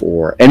werewolf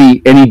or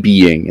any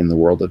being in the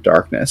world of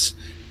darkness.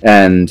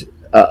 And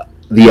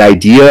the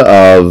idea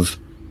of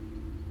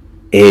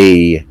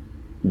a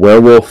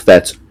werewolf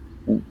that's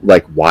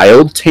like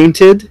wild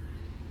tainted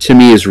to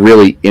me is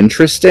really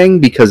interesting,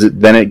 because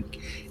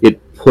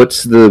it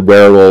puts the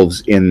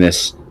werewolves in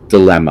this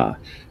dilemma.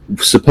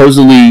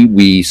 Supposedly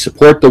we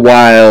support the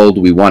wild,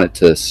 we want it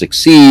to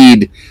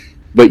succeed,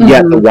 but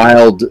yet the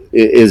wild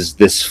is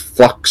this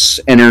flux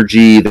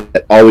energy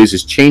that always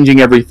is changing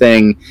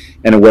everything.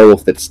 And a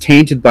werewolf that's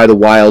tainted by the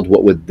wild,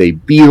 what would they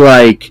be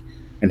like,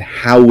 and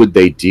how would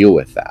they deal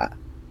with that?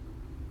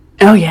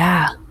 Oh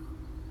yeah.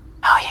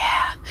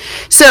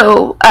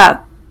 So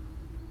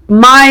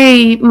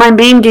my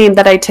main game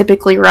that I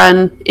typically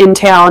run in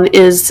town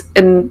is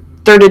a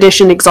 3rd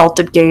edition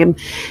Exalted game,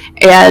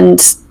 and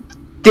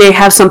they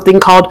have something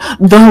called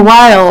the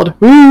Wild.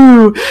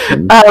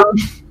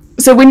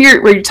 So when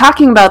you're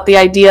talking about the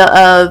idea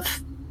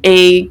of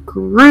a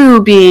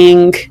Grue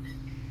being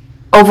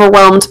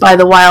overwhelmed by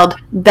the wild,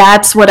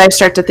 that's what I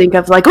start to think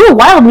of, like,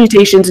 wild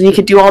mutations, and you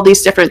could do all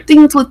these different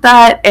things with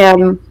that,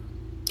 and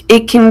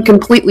it can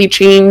completely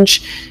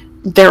change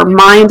their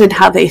mind and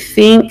how they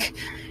think.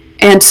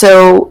 And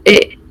so,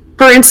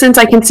 for instance,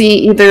 I can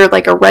see either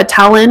like a Red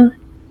Talon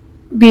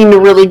being a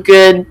really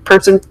good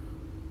person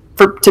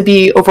to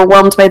be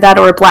overwhelmed by that,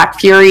 or a Black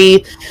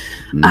Fury.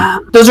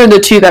 Those are the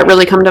two that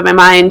really come to my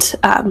mind.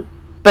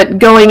 But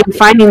going and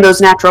finding those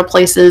natural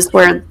places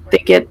where they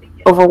get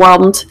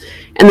overwhelmed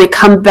and they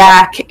come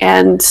back,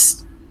 and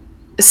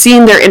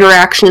seeing their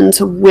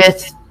interactions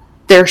with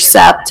their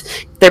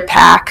sept, their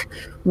pack,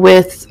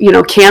 with,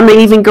 can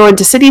they even go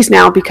into cities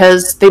now,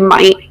 because they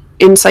might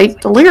incite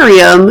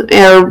delirium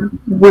or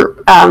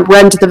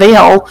rend the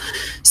veil.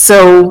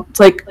 So it's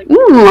like,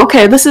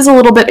 okay, this is a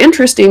little bit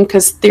interesting,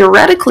 because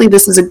theoretically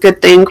this is a good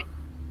thing,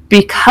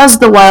 because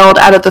the wild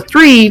out of the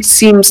 3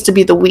 seems to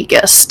be the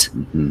weakest.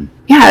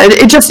 Yeah,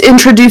 it just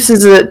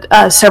introduces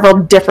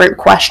several different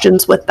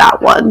questions with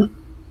that one.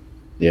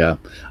 Yeah,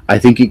 I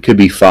think it could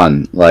be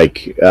fun.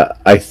 Like,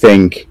 I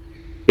think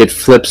it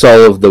flips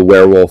all of the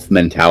werewolf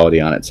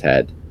mentality on its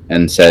head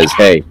and says,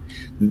 hey,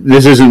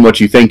 this isn't what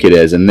you think it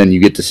is, and then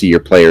you get to see your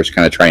players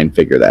kind of try and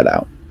figure that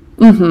out.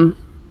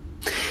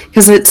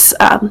 Because it's,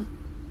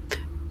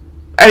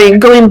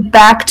 going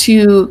back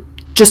to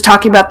just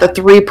talking about the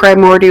 3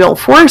 primordial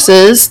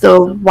forces,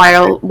 the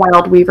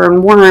wild, weaver,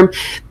 and worm,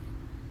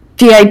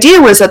 the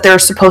idea was that they're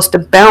supposed to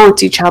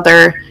balance each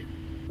other.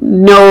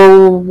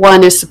 No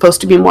one is supposed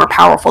to be more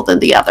powerful than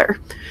the other.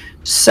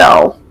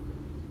 So,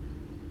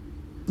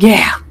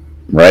 yeah.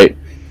 Right.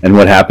 And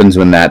what happens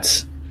when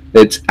it's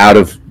out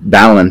of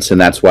balance,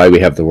 and that's why we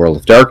have the world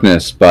of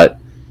darkness. But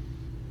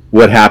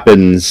what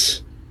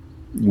happens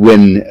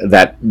when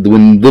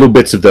little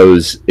bits of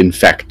those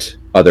infect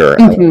other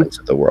elements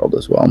of the world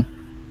as well?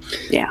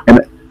 Yeah. And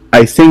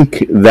I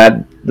think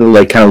that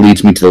kind of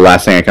leads me to the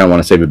last thing I kind of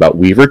want to say about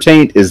Weaver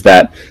Taint, is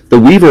that the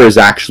Weaver is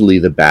actually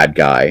the bad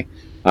guy.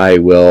 I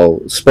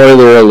will,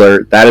 spoiler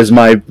alert, that is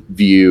my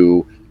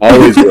view,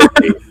 always will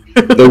be.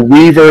 The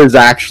Weaver is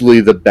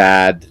actually the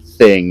bad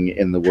thing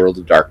in the world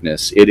of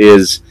darkness. It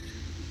is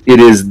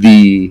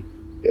the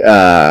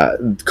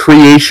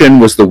creation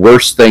was the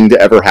worst thing to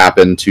ever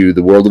happen to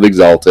the world of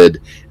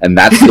Exalted, and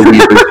that's the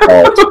Weaver's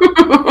fault.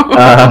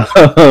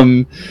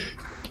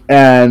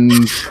 And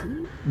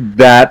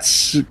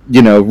that's,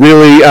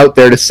 really out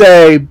there to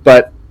say,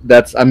 but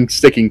I'm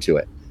sticking to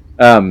it.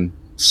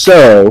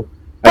 So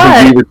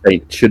I think Weaver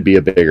Taint should be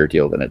a bigger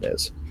deal than it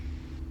is.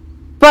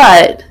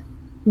 But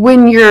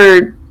when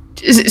you're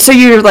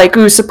like,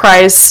 ooh,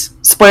 surprise,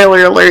 spoiler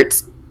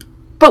alerts.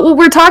 But when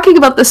we're talking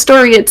about the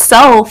story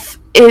itself,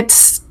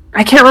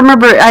 I can't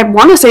remember, I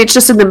want to say it's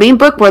just in the main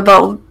book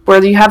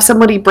where you have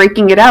somebody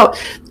breaking it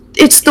out.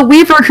 It's the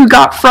Weaver who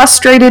got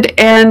frustrated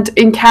and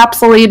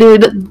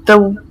encapsulated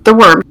the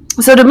worm.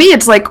 So to me,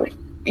 it's like,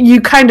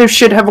 you kind of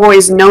should have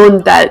always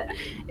known that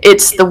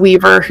it's the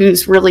Weaver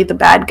who's really the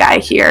bad guy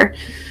here.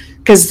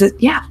 Because,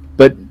 yeah.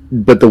 But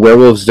the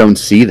werewolves don't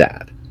see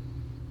that.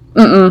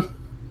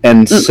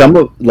 And some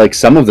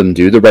of them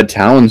do, the Red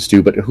Talons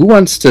do, but who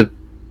wants to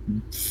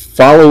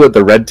follow what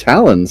the Red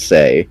Talons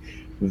say?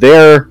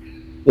 Their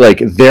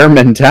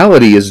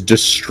mentality is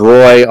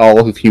destroy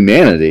all of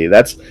humanity.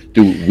 They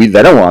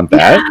don't want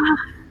that.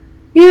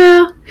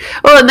 Yeah.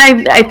 Well, and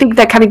I think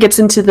that kind of gets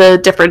into the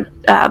different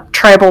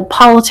tribal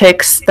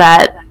politics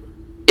that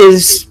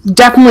is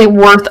definitely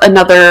worth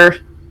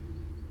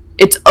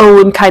its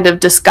own kind of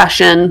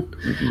discussion.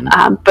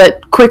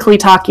 But quickly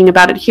talking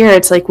about it here,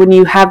 it's like when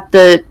you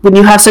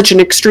have such an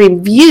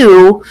extreme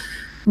view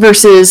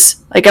versus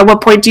like at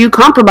what point do you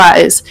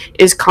compromise?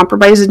 Is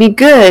compromise any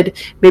good?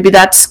 Maybe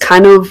that's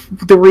kind of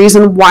the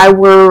reason why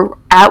we're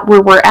at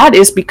where we're at,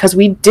 is because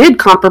we did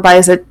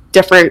compromise at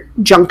different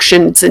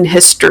junctions in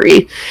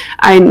history.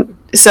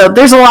 So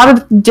there's a lot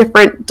of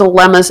different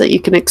dilemmas that you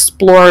can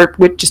explore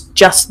with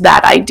just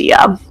that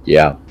idea.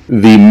 Yeah.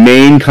 The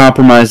main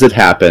compromise that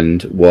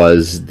happened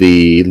was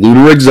the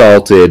Lunar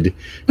Exalted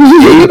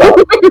gave up.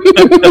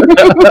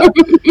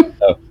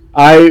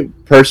 I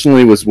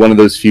personally was one of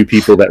those few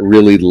people that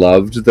really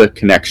loved the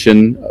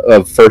connection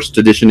of First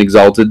Edition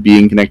Exalted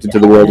being connected to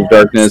the World of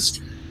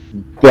Darkness,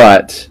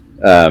 but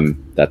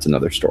that's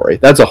another story.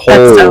 That's a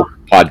whole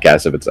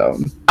podcast of its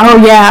own. Oh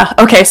yeah.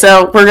 Okay,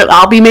 so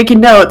I'll be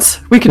making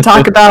notes. We can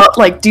talk about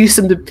do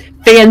some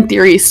fan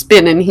theory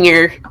spin in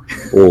here.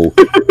 Oh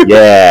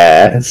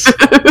yes.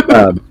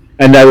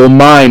 And I will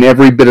mine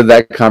every bit of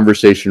that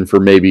conversation for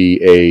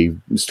maybe a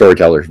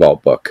Storyteller's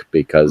Vault book,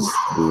 because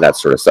that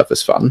sort of stuff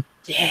is fun.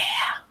 Yeah.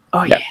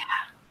 Oh yeah.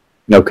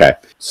 Okay.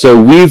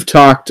 So we've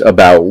talked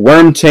about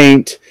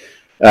Wyrmtaint.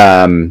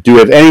 Do we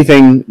have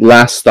anything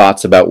last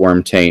thoughts about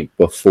Wyrmtaint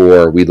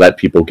before we let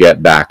people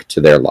get back to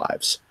their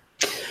lives?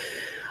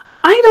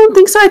 I don't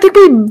think so. I think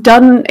we've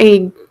done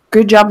a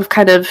good job of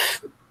kind of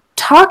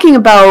talking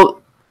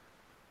about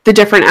the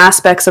different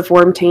aspects of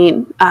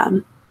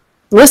Wyrmtaint.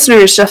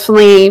 Listeners,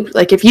 definitely,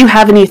 if you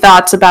have any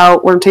thoughts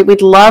about Wyrmtaint,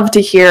 we'd love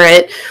to hear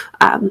it.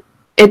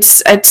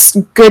 It's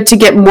good to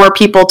get more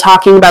people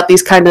talking about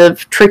these kind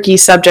of tricky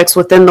subjects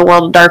within the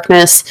World of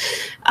Darkness,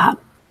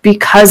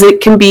 because it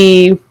can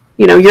be,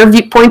 your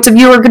points of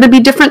view are going to be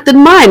different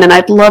than mine, and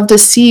I'd love to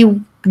see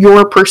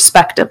your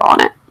perspective on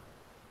it.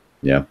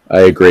 Yeah,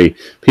 I agree.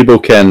 People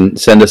can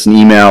send us an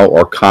email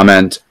or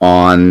comment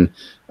on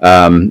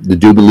the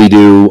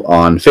Doobly-Doo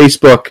on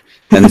Facebook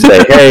and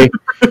say, hey,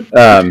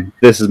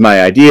 this is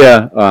my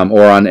idea,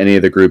 or on any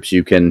of the groups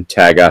you can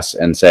tag us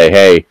and say,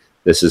 hey,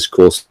 this is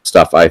cool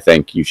stuff. I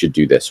think you should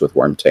do this with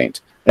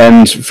Wyrmtaint.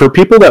 And for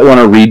people that want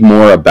to read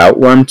more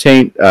about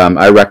Wyrmtaint,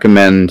 I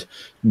recommend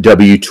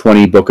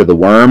W20 Book of the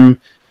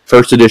Worm,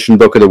 First Edition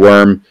Book of the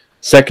Worm,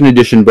 Second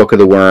Edition Book of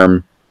the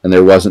Worm, and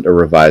there wasn't a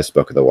revised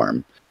Book of the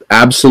Worm.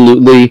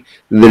 Absolutely,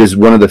 that is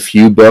one of the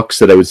few books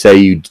that I would say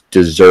you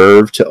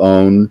deserve to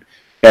own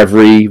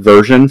every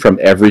version from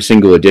every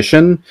single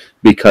edition,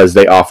 because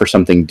they offer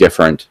something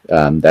different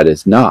that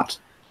is not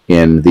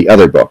in the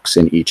other books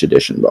in each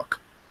edition book.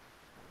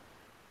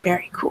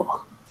 Very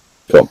cool.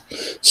 Cool.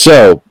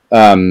 So,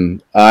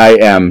 I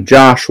am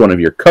Josh, one of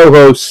your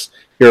co-hosts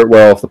here at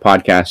Werewolf the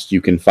Podcast.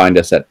 You can find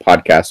us at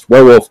Podcast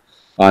Werewolf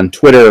on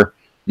Twitter.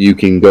 You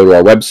can go to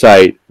our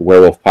website,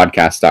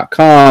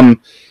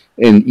 werewolfpodcast.com,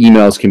 and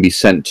emails can be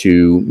sent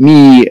to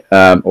me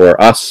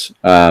or us.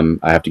 I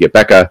have to get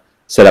Becca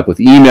set up with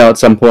email at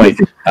some point,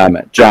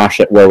 at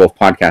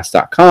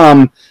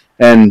josh@werewolfpodcast.com.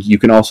 And you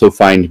can also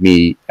find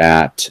me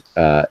at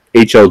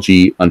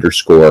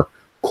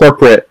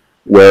HLG_corporate,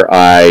 where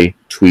I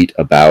tweet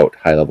about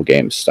high-level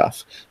games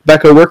stuff.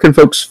 Becca, where can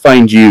folks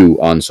find you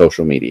on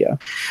social media?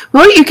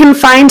 Well, you can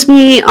find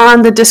me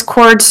on the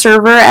Discord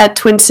server at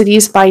Twin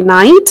Cities by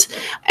Night,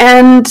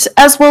 and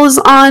as well as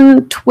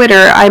on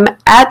Twitter, I'm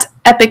at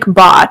Epic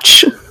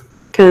Botch,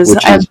 because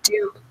I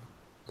do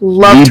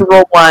love to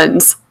roll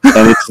ones.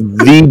 And it's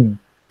the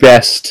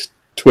best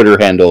Twitter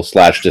handle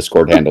 /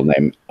 Discord handle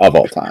name of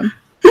all time.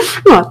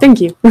 Oh,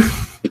 thank you.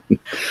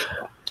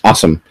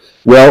 Awesome.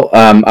 Well,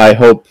 I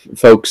hope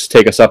folks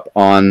take us up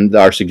on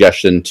our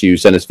suggestion to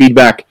send us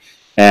feedback.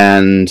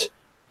 And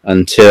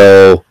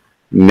until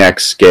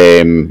next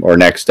game or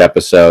next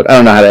episode, I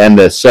don't know how to end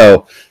this.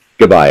 So,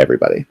 goodbye,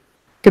 everybody.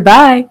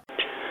 Goodbye.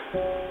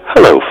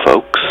 Hello,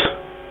 folks.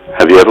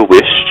 Have you ever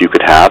wished you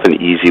could have an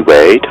easy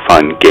way to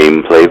find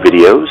gameplay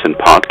videos and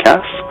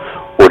podcasts,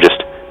 or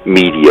just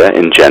media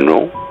in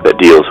general that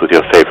deals with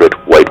your favorite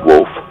White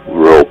Wolf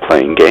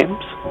role-playing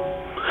games?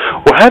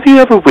 Or have you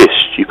ever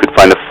wished you could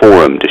find a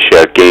forum to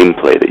share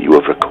gameplay that you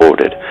have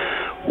recorded,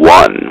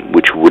 one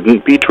which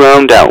wouldn't be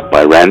drowned out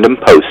by random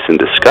posts and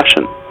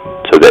discussion,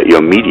 so that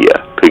your media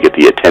could get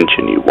the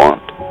attention you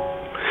want?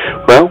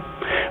 Well,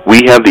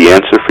 we have the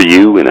answer for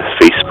you in a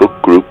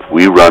Facebook group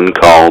we run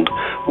called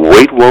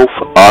White Wolf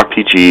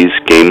RPGs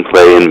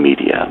Gameplay and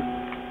Media.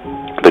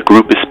 The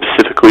group is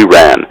specifically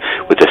ran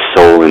with the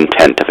sole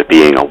intent of it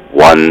being a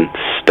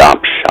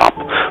one-stop shop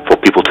for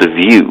people to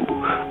view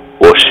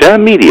or share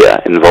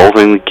media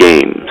involving the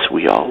games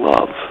we all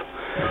love.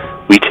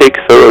 We take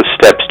thorough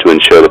steps to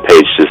ensure the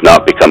page does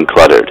not become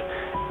cluttered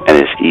and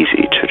is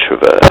easy to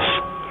traverse.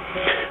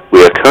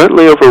 We are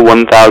currently over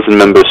 1,000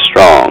 members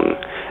strong,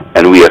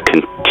 and we are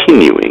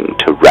continuing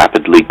to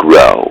rapidly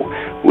grow,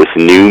 with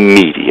new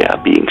media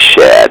being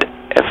shared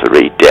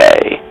every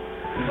day.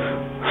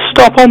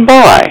 Stop on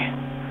by.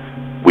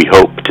 We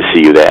hope to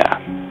see you there.